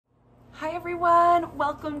Hi everyone,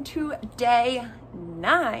 welcome to day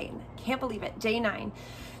 9. Can't believe it, day 9.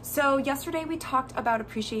 So yesterday we talked about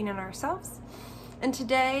appreciating ourselves, and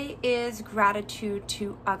today is gratitude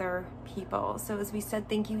to other people. So as we said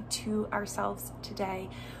thank you to ourselves today,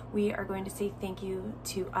 we are going to say thank you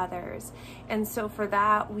to others. And so for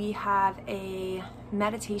that we have a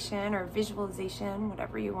meditation or visualization,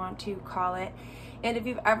 whatever you want to call it. And if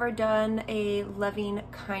you've ever done a loving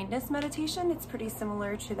kindness meditation, it's pretty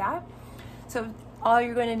similar to that. So all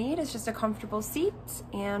you're going to need is just a comfortable seat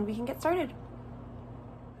and we can get started.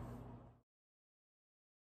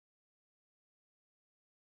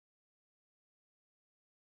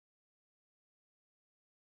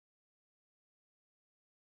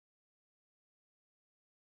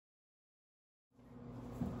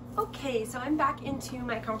 Okay, so I'm back into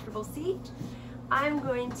my comfortable seat. I'm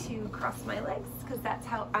going to cross my legs because that's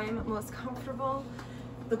how I'm most comfortable.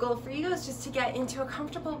 The goal for you is just to get into a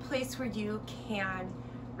comfortable place where you can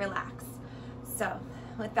relax. So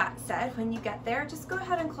with that said, when you get there, just go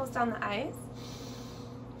ahead and close down the eyes.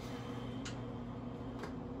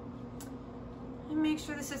 And make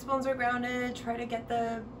sure the sit bones are grounded. Try to get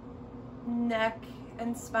the neck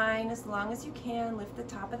and spine as long as you can. Lift the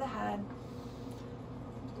top of the head.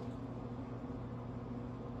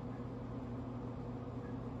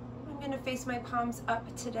 I'm going to face my palms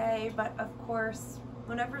up today, but of course,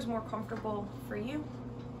 whatever's more comfortable for you.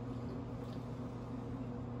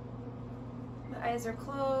 The eyes are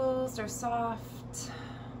closed or soft.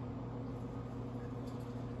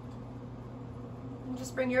 And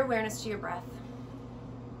just bring your awareness to your breath.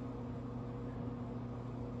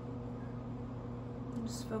 And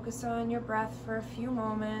just focus on your breath for a few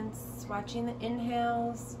moments, watching the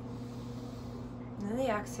inhales and then the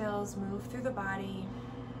exhales move through the body.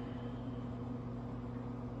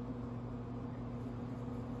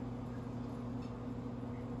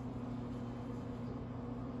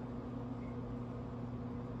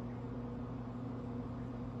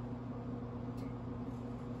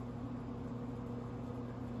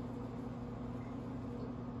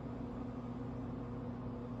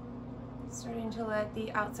 Starting to let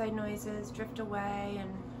the outside noises drift away and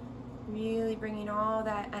really bringing all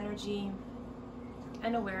that energy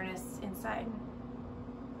and awareness inside.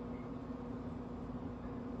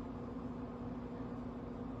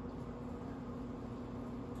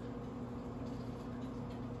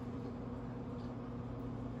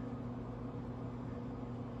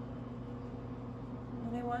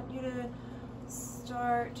 And I want you to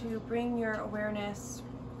start to bring your awareness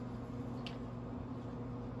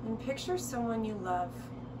and picture someone you love.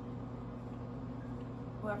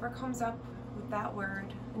 Whoever comes up with that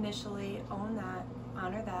word initially, own that,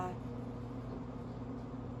 honor that.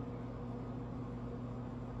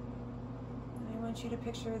 And I want you to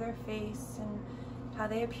picture their face and how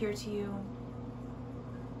they appear to you.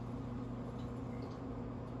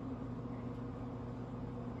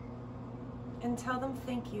 And tell them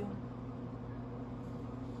thank you.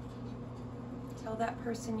 Tell that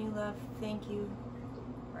person you love thank you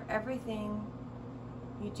for everything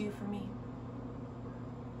you do for me.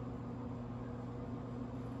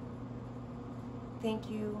 Thank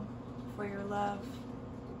you for your love.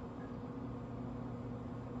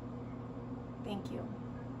 Thank you.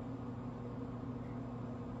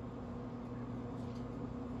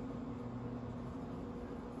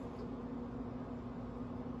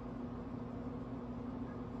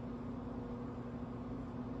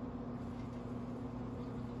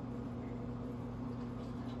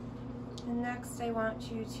 And next, I want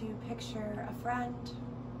you to picture a friend.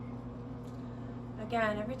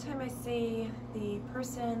 Again, every time I say the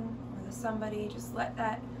person or the somebody, just let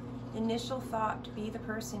that initial thought be the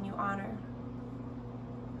person you honor.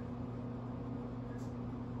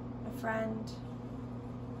 A friend.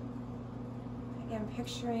 Again,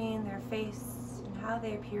 picturing their face and how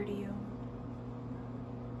they appear to you.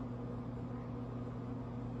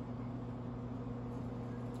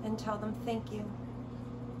 And tell them thank you.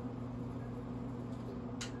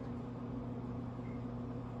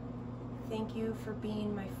 Thank you for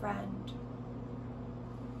being my friend.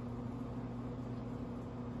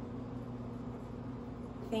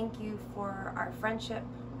 Thank you for our friendship.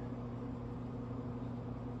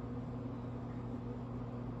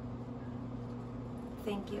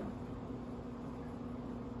 Thank you.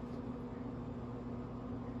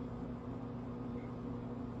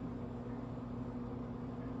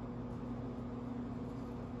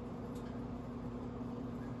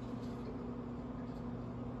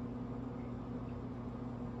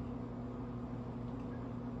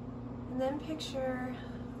 And then picture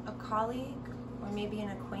a colleague or maybe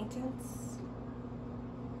an acquaintance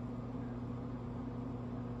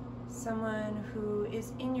someone who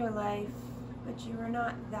is in your life, but you are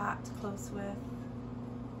not that close with.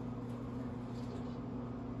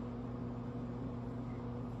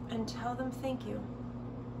 And tell them thank you.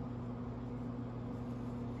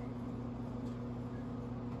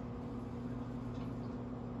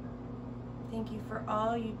 Thank you for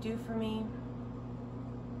all you do for me.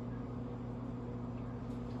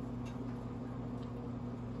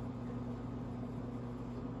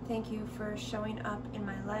 Thank you for showing up in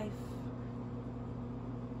my life.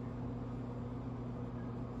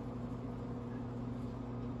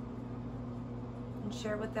 And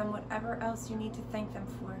share with them whatever else you need to thank them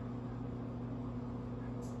for.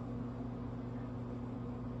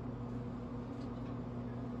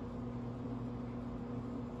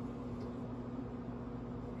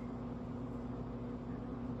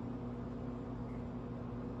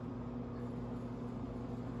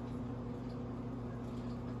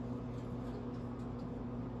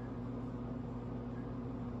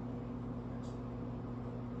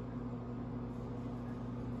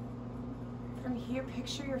 From here,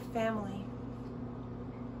 picture your family.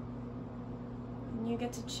 And you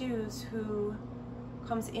get to choose who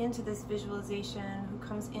comes into this visualization, who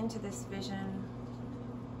comes into this vision.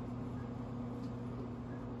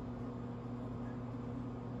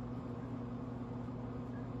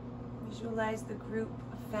 Visualize the group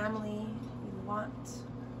of family you want.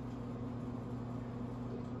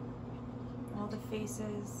 All the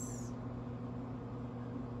faces.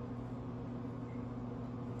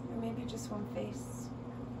 Maybe just one face.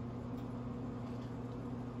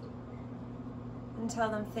 And tell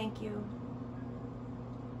them thank you.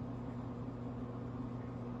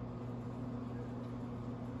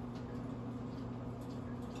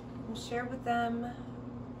 And share with them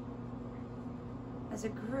as a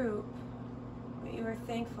group what you are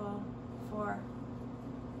thankful for.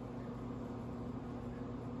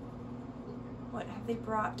 What have they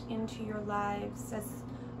brought into your lives as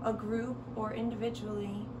a group or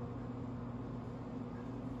individually?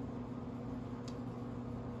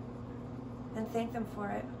 And thank them for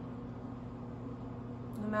it,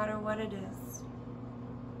 no matter what it is.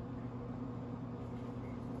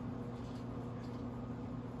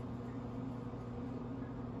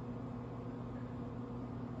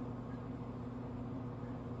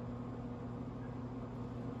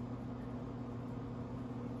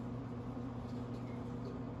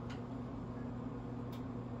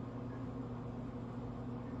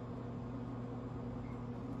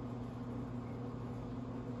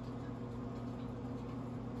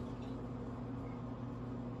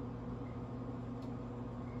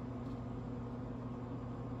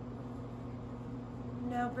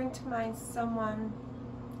 Now bring to mind someone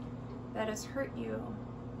that has hurt you,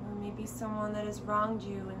 or maybe someone that has wronged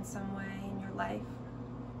you in some way in your life.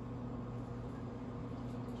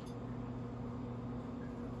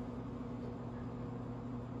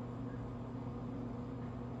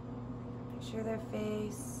 Picture their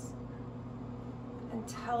face and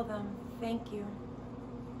tell them thank you.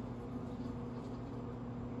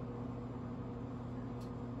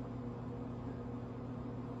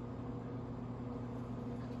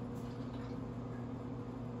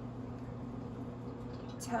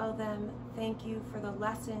 Tell them thank you for the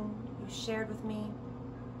lesson you shared with me.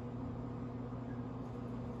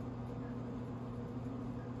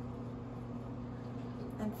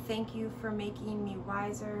 And thank you for making me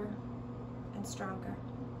wiser and stronger.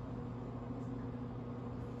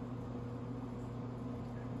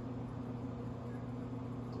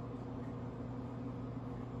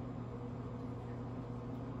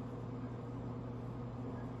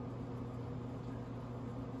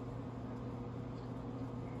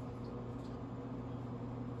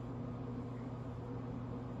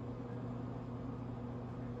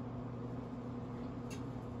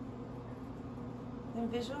 And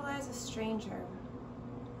visualize a stranger.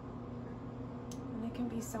 And it can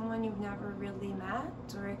be someone you've never really met,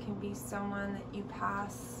 or it can be someone that you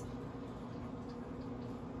pass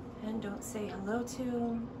and don't say hello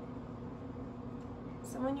to.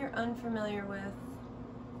 Someone you're unfamiliar with.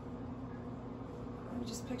 Or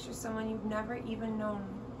just picture someone you've never even known.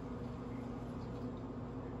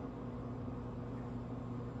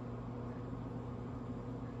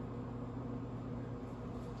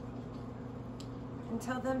 And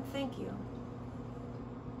tell them thank you.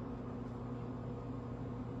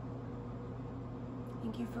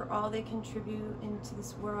 Thank you for all they contribute into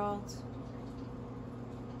this world.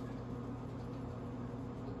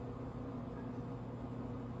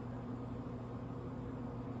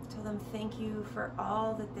 Tell them thank you for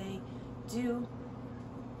all that they do.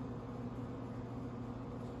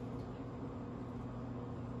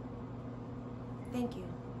 Thank you.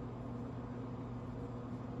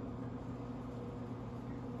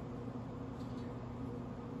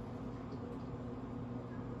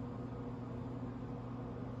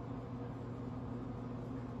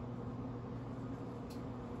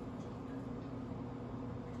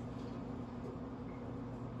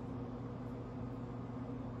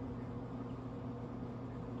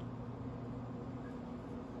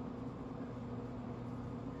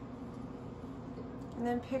 And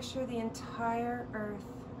then picture the entire earth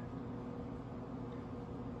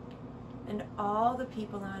and all the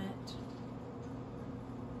people on it.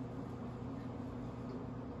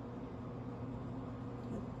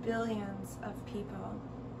 The billions of people.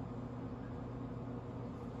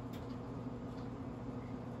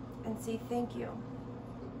 And say thank you.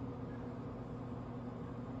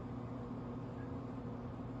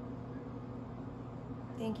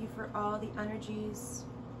 Thank you for all the energies.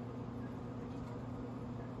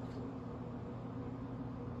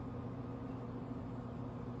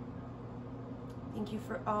 Thank you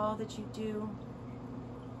for all that you do,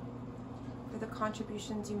 for the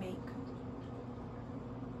contributions you make.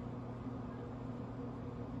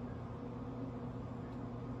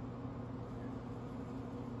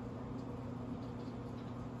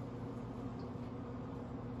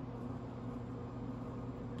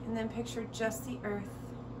 And then picture just the earth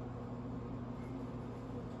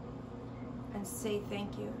and say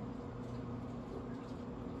thank you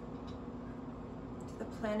to the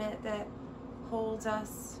planet that holds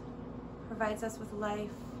us, provides us with life.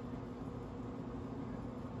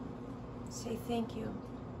 Say thank you.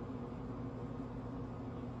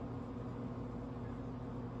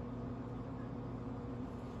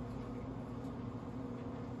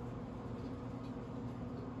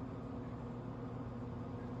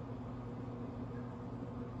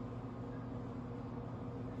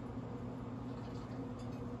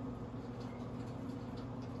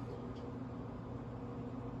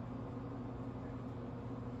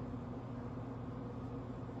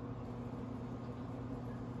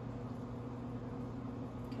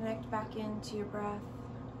 Connect back into your breath.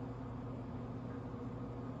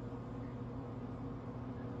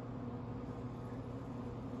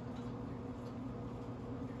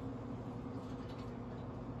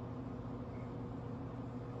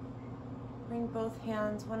 Bring both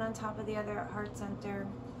hands, one on top of the other at heart center.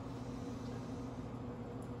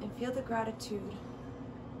 And feel the gratitude.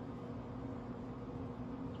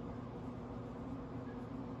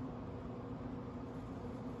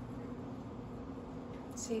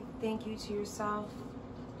 Say thank you to yourself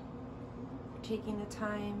for taking the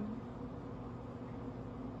time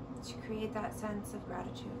to create that sense of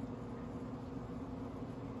gratitude.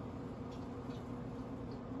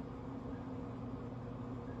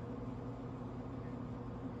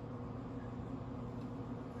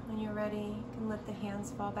 When you're ready, you can let the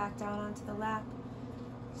hands fall back down onto the lap.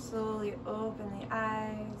 Slowly open the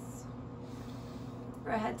eyes.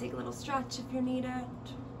 Go ahead, take a little stretch if you need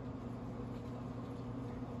it.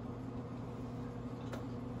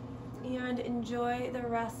 And enjoy the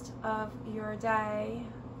rest of your day.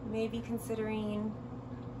 Maybe considering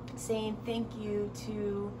saying thank you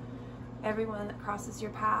to everyone that crosses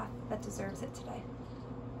your path that deserves it today.